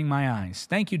 for opening my eyes.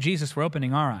 Thank you, Jesus, for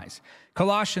opening our eyes.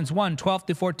 Colossians 1,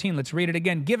 12-14. Let's read it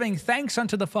again. Giving thanks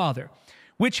unto the Father,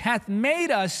 which hath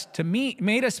made us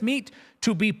meet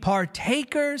to be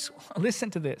partakers. Listen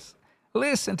to this.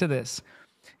 Listen to this.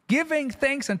 Giving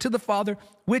thanks unto the Father,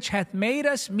 which hath made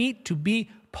us meet to be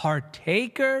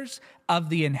partakers of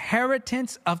the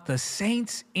inheritance of the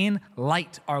saints in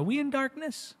light. Are we in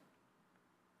darkness?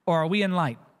 Or are we in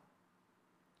light?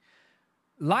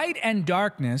 Light and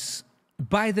darkness,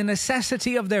 by the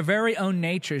necessity of their very own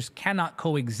natures, cannot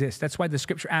coexist. That's why the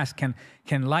scripture asks,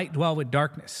 can light dwell with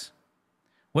darkness?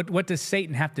 What does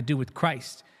Satan have to do with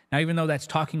Christ? Now, even though that's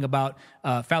talking about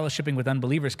fellowshipping with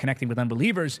unbelievers, connecting with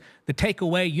unbelievers, the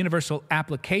takeaway universal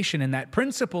application in that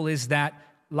principle is that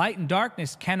light and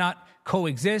darkness cannot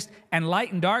coexist, and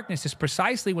light and darkness is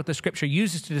precisely what the scripture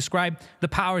uses to describe the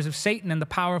powers of Satan and the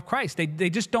power of Christ. They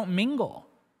just don't mingle.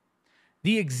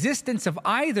 The existence of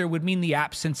either would mean the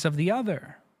absence of the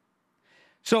other.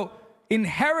 So,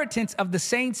 inheritance of the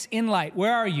saints in light.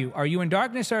 Where are you? Are you in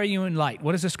darkness or are you in light?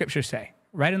 What does the scripture say?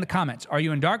 Write in the comments. Are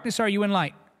you in darkness or are you in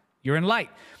light? You're in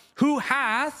light. Who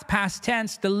hath, past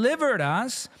tense, delivered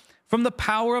us from the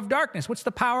power of darkness. What's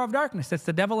the power of darkness? That's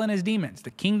the devil and his demons, the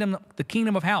kingdom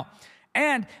of hell.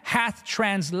 And hath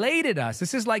translated us.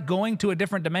 This is like going to a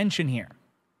different dimension here.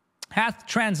 Hath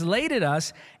translated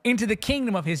us into the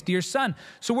kingdom of his dear Son.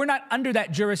 So we're not under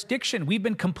that jurisdiction. We've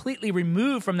been completely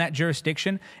removed from that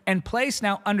jurisdiction and placed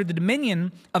now under the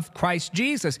dominion of Christ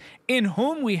Jesus, in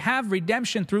whom we have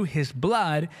redemption through his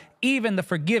blood, even the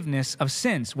forgiveness of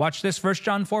sins. Watch this, 1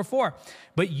 John 4:4.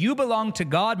 But you belong to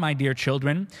God, my dear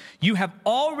children. You have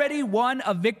already won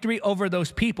a victory over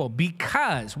those people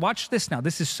because, watch this now,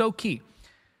 this is so key,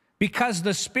 because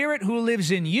the Spirit who lives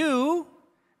in you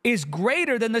is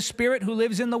greater than the spirit who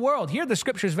lives in the world. Here the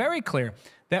scripture is very clear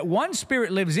that one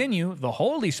spirit lives in you, the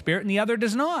Holy Spirit, and the other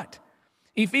does not.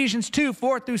 Ephesians 2,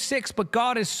 4 through 6, but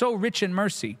God is so rich in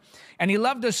mercy, and he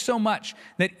loved us so much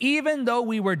that even though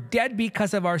we were dead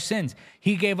because of our sins,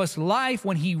 he gave us life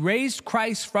when he raised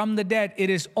Christ from the dead. It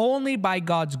is only by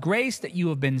God's grace that you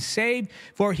have been saved,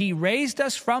 for he raised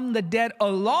us from the dead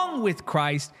along with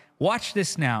Christ. Watch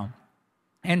this now.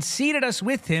 And seated us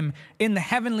with him in the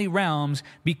heavenly realms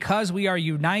because we are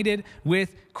united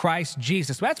with Christ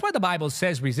Jesus. That's why the Bible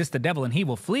says resist the devil and he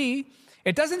will flee.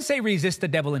 It doesn't say resist the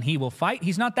devil and he will fight.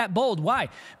 He's not that bold. Why?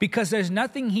 Because there's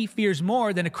nothing he fears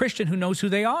more than a Christian who knows who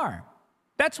they are.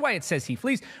 That's why it says he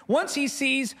flees. Once he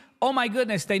sees, oh my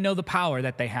goodness, they know the power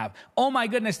that they have. Oh my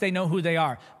goodness, they know who they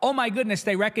are. Oh my goodness,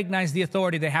 they recognize the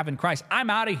authority they have in Christ. I'm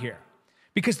out of here.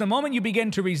 Because the moment you begin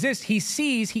to resist, he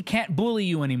sees he can't bully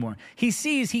you anymore. He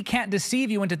sees he can't deceive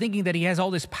you into thinking that he has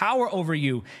all this power over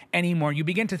you anymore. You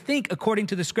begin to think according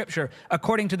to the scripture,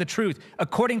 according to the truth,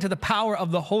 according to the power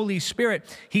of the Holy Spirit.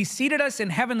 He seated us in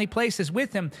heavenly places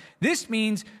with him. This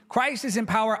means Christ is in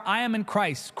power, I am in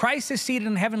Christ. Christ is seated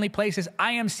in heavenly places,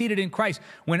 I am seated in Christ.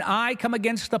 When I come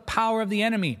against the power of the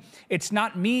enemy, it's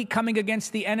not me coming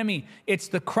against the enemy, it's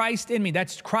the Christ in me.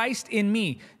 That's Christ in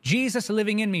me, Jesus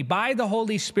living in me, by the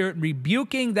Holy Spirit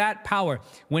rebuking that power.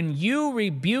 When you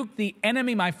rebuke the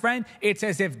enemy, my friend, it's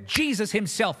as if Jesus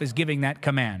himself is giving that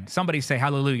command. Somebody say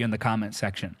hallelujah in the comment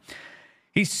section.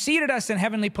 He seated us in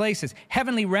heavenly places,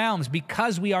 heavenly realms,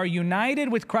 because we are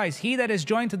united with Christ. He that is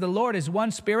joined to the Lord is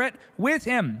one spirit with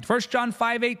him. 1 John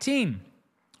 5:18.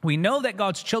 We know that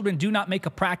God's children do not make a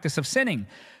practice of sinning,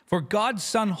 for God's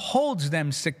Son holds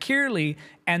them securely,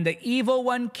 and the evil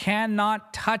one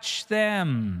cannot touch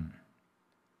them.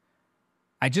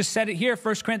 I just said it here,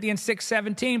 1 Corinthians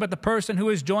 6:17, but the person who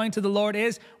is joined to the Lord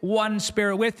is one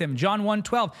spirit with him. John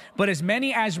 1:12, but as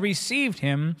many as received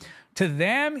him, to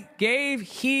them gave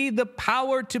he the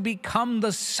power to become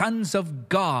the sons of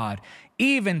God,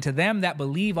 even to them that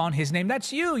believe on his name.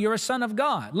 That's you. You're a son of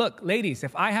God. Look, ladies,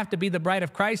 if I have to be the bride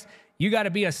of Christ, you got to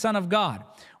be a son of God.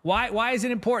 Why is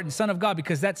it important, son of God?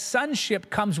 Because that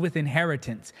sonship comes with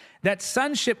inheritance. That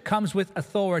sonship comes with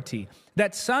authority.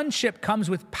 That sonship comes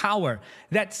with power.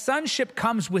 That sonship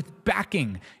comes with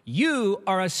backing. You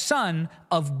are a son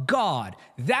of God.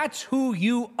 That's who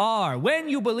you are. When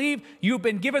you believe, you've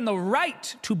been given the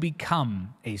right to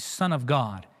become a son of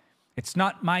God. It's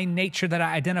not my nature that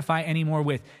I identify anymore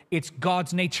with. It's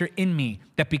God's nature in me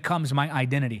that becomes my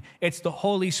identity. It's the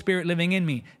Holy Spirit living in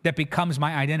me that becomes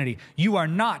my identity. You are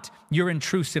not your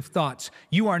intrusive thoughts.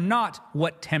 You are not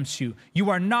what tempts you. You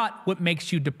are not what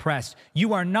makes you depressed.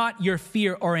 You are not your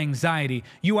fear or anxiety.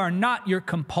 You are not your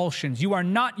compulsions. You are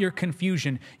not your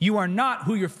confusion. You are not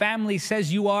who your family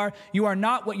says you are. You are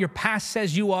not what your past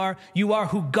says you are. You are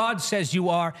who God says you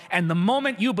are. And the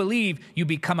moment you believe, you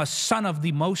become a son of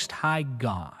the Most High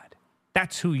God.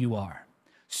 That's who you are.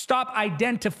 Stop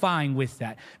identifying with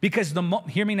that. Because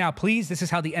hear me now, please. This is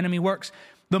how the enemy works.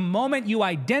 The moment you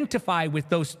identify with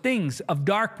those things of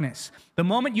darkness, the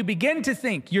moment you begin to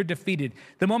think you're defeated,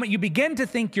 the moment you begin to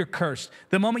think you're cursed,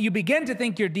 the moment you begin to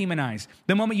think you're demonized,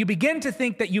 the moment you begin to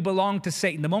think that you belong to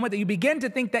Satan, the moment that you begin to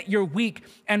think that you're weak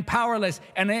and powerless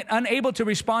and unable to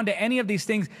respond to any of these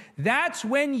things, that's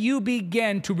when you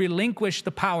begin to relinquish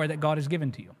the power that God has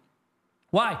given to you.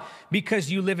 Why? Because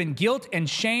you live in guilt and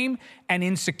shame and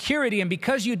insecurity, and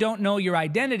because you don't know your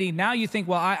identity, now you think,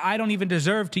 well, I don't even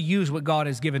deserve to use what God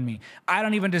has given me. I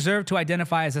don't even deserve to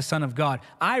identify as a son of God.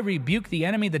 I rebuke the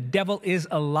enemy. The devil is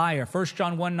a liar. 1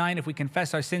 John 1:9, if we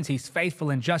confess our sins, he's faithful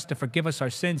and just to forgive us our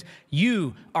sins.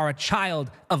 You are a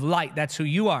child of light. That's who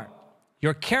you are.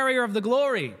 You're a carrier of the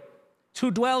glory. It's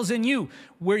who dwells in you.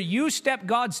 Where you step,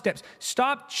 God steps.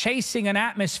 Stop chasing an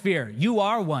atmosphere. You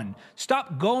are one.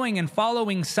 Stop going and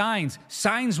following signs.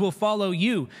 Signs will follow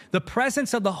you. The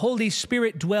presence of the Holy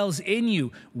Spirit dwells in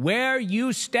you. Where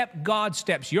you step, God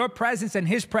steps. Your presence and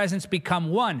his presence become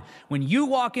one. When you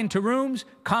walk into rooms,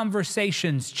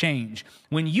 conversations change.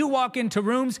 When you walk into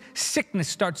rooms, sickness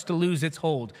starts to lose its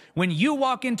hold. When you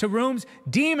walk into rooms,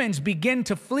 demons begin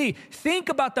to flee. Think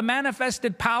about the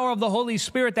manifested power of the Holy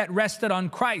Spirit that rested on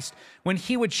Christ. When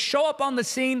he would show up on the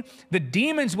scene, the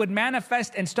demons would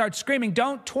manifest and start screaming,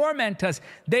 "Don't torment us."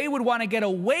 They would want to get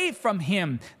away from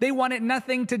him. They wanted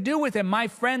nothing to do with him. My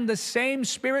friend, the same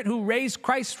Spirit who raised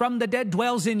Christ from the dead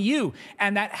dwells in you,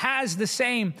 and that has the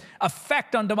same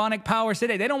effect on demonic powers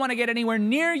today. They don't want to get anywhere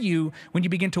near you when you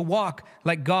begin to walk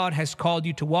like God has called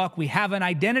you to walk. We have an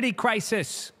identity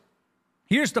crisis.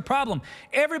 Here's the problem.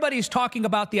 Everybody's talking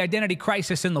about the identity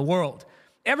crisis in the world.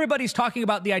 Everybody's talking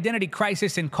about the identity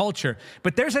crisis in culture,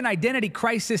 but there's an identity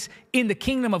crisis in the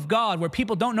kingdom of God where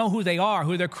people don't know who they are,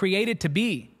 who they're created to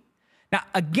be. Now,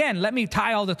 again, let me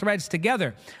tie all the threads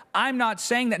together. I'm not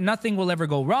saying that nothing will ever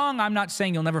go wrong. I'm not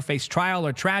saying you'll never face trial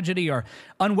or tragedy or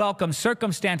unwelcome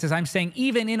circumstances. I'm saying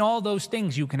even in all those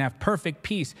things, you can have perfect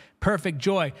peace, perfect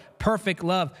joy, perfect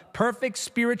love, perfect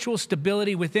spiritual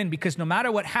stability within, because no matter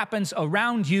what happens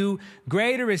around you,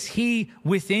 greater is he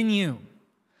within you.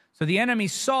 So the enemy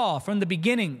saw from the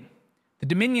beginning the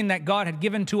dominion that God had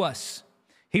given to us.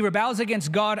 He rebels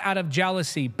against God out of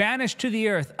jealousy, banished to the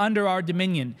earth under our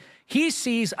dominion. He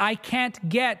sees, I can't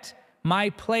get my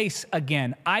place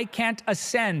again. I can't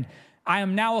ascend. I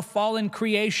am now a fallen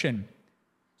creation.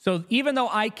 So even though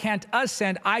I can't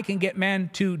ascend, I can get man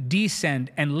to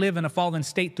descend and live in a fallen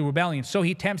state through rebellion. So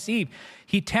he tempts Eve.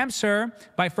 He tempts her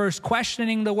by first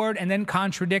questioning the word and then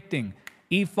contradicting.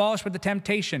 Eve falls for the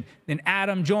temptation. Then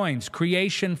Adam joins.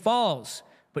 Creation falls.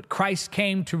 But Christ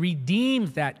came to redeem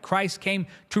that. Christ came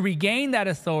to regain that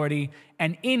authority.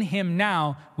 And in him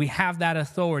now, we have that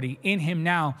authority. In him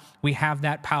now, we have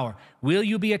that power. Will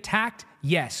you be attacked?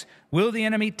 Yes. Will the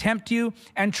enemy tempt you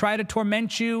and try to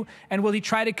torment you? And will he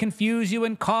try to confuse you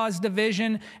and cause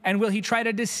division? And will he try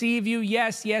to deceive you?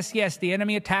 Yes, yes, yes. The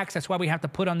enemy attacks. That's why we have to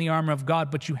put on the armor of God.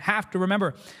 But you have to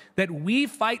remember that we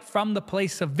fight from the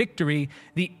place of victory.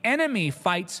 The enemy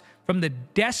fights from the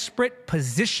desperate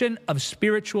position of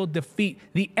spiritual defeat.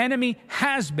 The enemy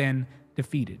has been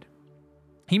defeated.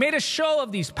 He made a show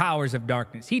of these powers of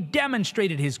darkness. He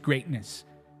demonstrated his greatness.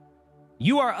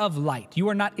 You are of light. You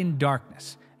are not in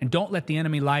darkness. And don't let the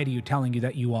enemy lie to you, telling you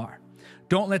that you are.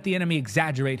 Don't let the enemy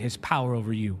exaggerate his power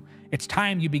over you. It's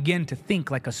time you begin to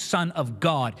think like a son of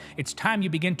God. It's time you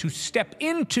begin to step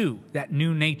into that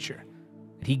new nature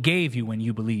that he gave you when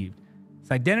you believed.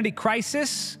 This identity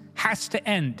crisis has to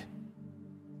end.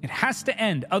 It has to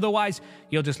end. Otherwise,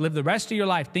 you'll just live the rest of your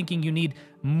life thinking you need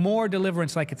more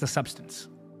deliverance like it's a substance,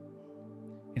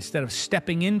 instead of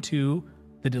stepping into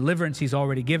the deliverance he's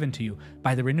already given to you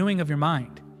by the renewing of your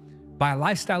mind, by a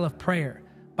lifestyle of prayer,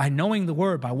 by knowing the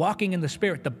word, by walking in the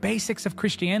Spirit, the basics of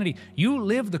Christianity. You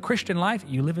live the Christian life,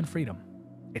 you live in freedom.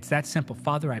 It's that simple.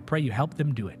 Father, I pray you help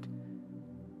them do it.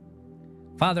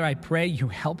 Father, I pray you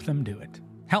help them do it.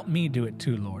 Help me do it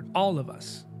too, Lord, all of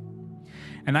us.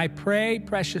 And I pray,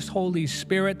 precious Holy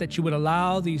Spirit, that you would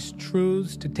allow these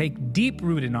truths to take deep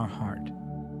root in our heart.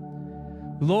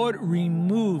 Lord,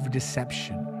 remove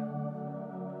deception.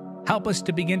 Help us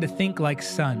to begin to think like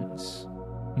sons,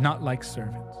 not like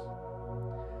servants.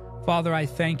 Father, I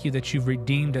thank you that you've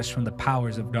redeemed us from the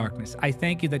powers of darkness. I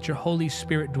thank you that your Holy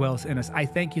Spirit dwells in us. I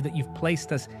thank you that you've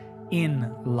placed us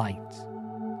in light.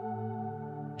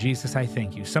 Jesus, I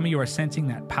thank you. Some of you are sensing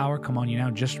that power. Come on, you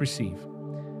now just receive.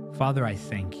 Father, I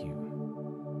thank you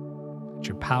that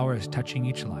your power is touching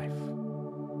each life.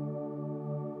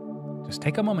 Just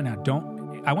take a moment now.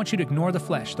 I want you to ignore the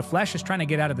flesh. The flesh is trying to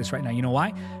get out of this right now. You know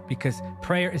why? Because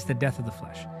prayer is the death of the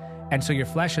flesh. And so your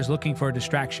flesh is looking for a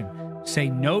distraction. Say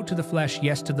no to the flesh,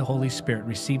 yes to the Holy Spirit.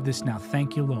 Receive this now.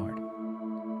 Thank you, Lord.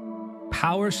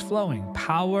 Power's flowing.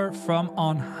 Power from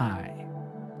on high.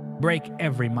 Break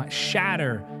every mind.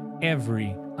 Shatter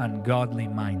every ungodly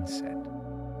mindset.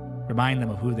 Remind them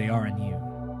of who they are in you.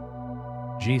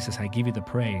 Jesus, I give you the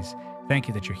praise. Thank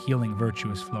you that your healing virtue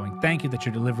is flowing. Thank you that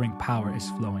your delivering power is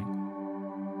flowing.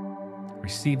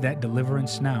 Receive that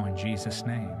deliverance now in Jesus'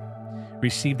 name.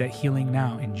 Receive that healing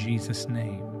now in Jesus'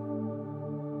 name.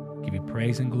 Give you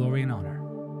praise and glory and honor.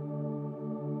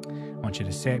 I want you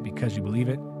to say it because you believe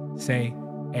it. Say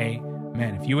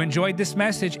amen. If you enjoyed this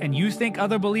message and you think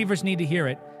other believers need to hear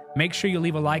it, make sure you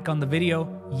leave a like on the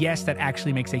video. Yes, that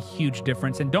actually makes a huge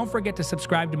difference. And don't forget to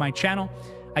subscribe to my channel.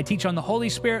 I teach on the Holy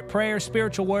Spirit, prayer,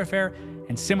 spiritual warfare,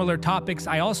 and similar topics.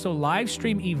 I also live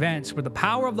stream events where the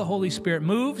power of the Holy Spirit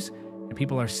moves and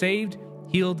people are saved,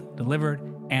 healed, delivered,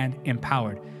 and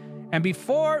empowered. And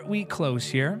before we close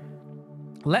here,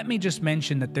 let me just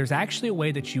mention that there's actually a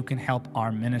way that you can help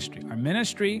our ministry. Our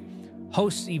ministry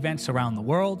hosts events around the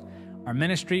world. Our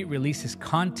ministry releases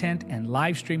content and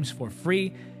live streams for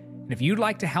free. And if you'd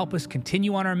like to help us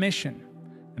continue on our mission,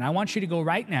 then I want you to go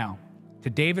right now to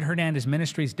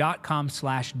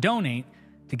davidhernandezministries.com/donate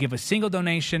to give a single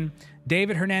donation,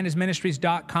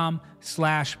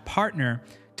 davidhernandezministries.com/partner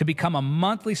to become a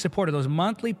monthly supporter. Those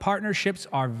monthly partnerships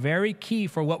are very key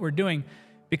for what we're doing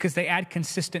because they add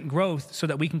consistent growth so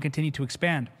that we can continue to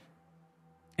expand.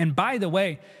 And by the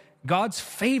way, God's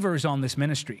favor is on this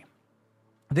ministry.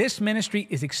 This ministry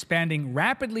is expanding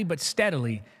rapidly but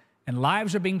steadily, and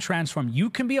lives are being transformed. You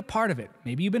can be a part of it.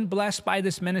 Maybe you've been blessed by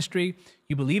this ministry.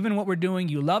 You believe in what we're doing.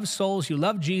 You love souls. You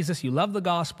love Jesus. You love the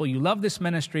gospel. You love this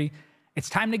ministry. It's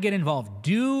time to get involved.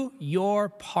 Do your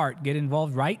part. Get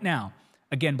involved right now.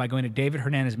 Again, by going to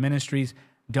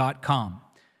davidhernandezministries.com.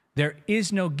 There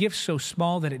is no gift so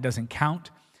small that it doesn't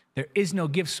count. There is no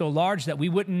gift so large that we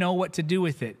wouldn't know what to do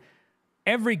with it.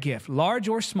 Every gift, large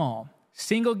or small,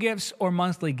 single gifts or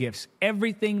monthly gifts,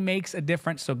 everything makes a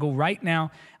difference. So go right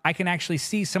now. I can actually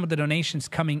see some of the donations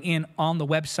coming in on the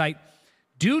website.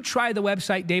 Do try the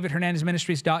website,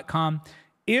 davidhernandezministries.com.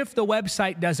 If the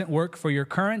website doesn't work for your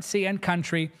currency and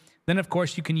country, then of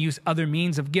course you can use other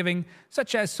means of giving,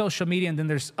 such as social media, and then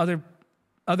there's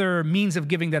other means of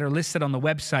giving that are listed on the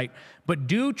website. But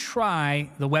do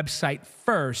try the website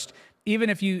first. Even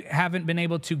if you haven't been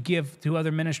able to give to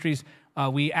other ministries,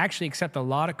 we actually accept a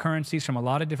lot of currencies from a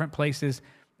lot of different places,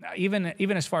 even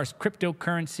as far as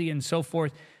cryptocurrency and so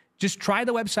forth. Just try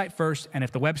the website first, and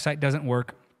if the website doesn't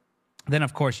work, then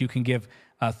of course you can give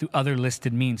through other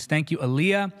listed means. Thank you,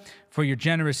 Aaliyah, for your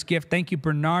generous gift. Thank you,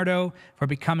 Bernardo, for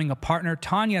becoming a partner.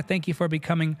 Tanya, thank you for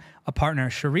becoming a partner.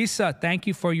 Sharissa, thank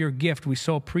you for your gift. We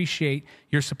so appreciate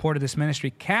your support of this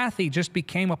ministry. Kathy just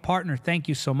became a partner. Thank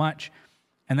you so much.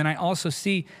 And then I also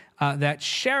see that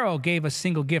Cheryl gave a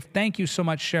single gift. Thank you so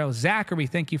much, Cheryl. Zachary,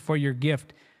 thank you for your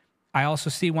gift. I also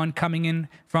see one coming in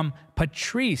from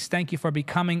Patrice. Thank you for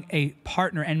becoming a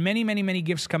partner. And many, many, many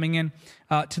gifts coming in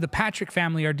to the Patrick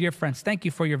family, our dear friends. Thank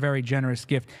you for your very generous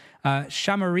gift.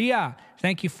 Shamaria,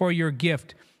 thank you for your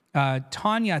gift.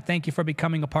 Tanya, thank you for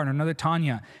becoming a partner. Another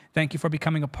Tanya, thank you for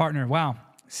becoming a partner. Wow.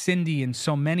 Cindy and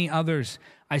so many others.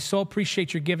 I so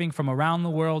appreciate your giving from around the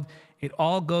world. It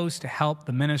all goes to help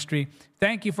the ministry.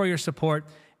 Thank you for your support.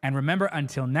 And remember,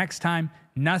 until next time,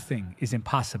 nothing is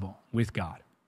impossible with God.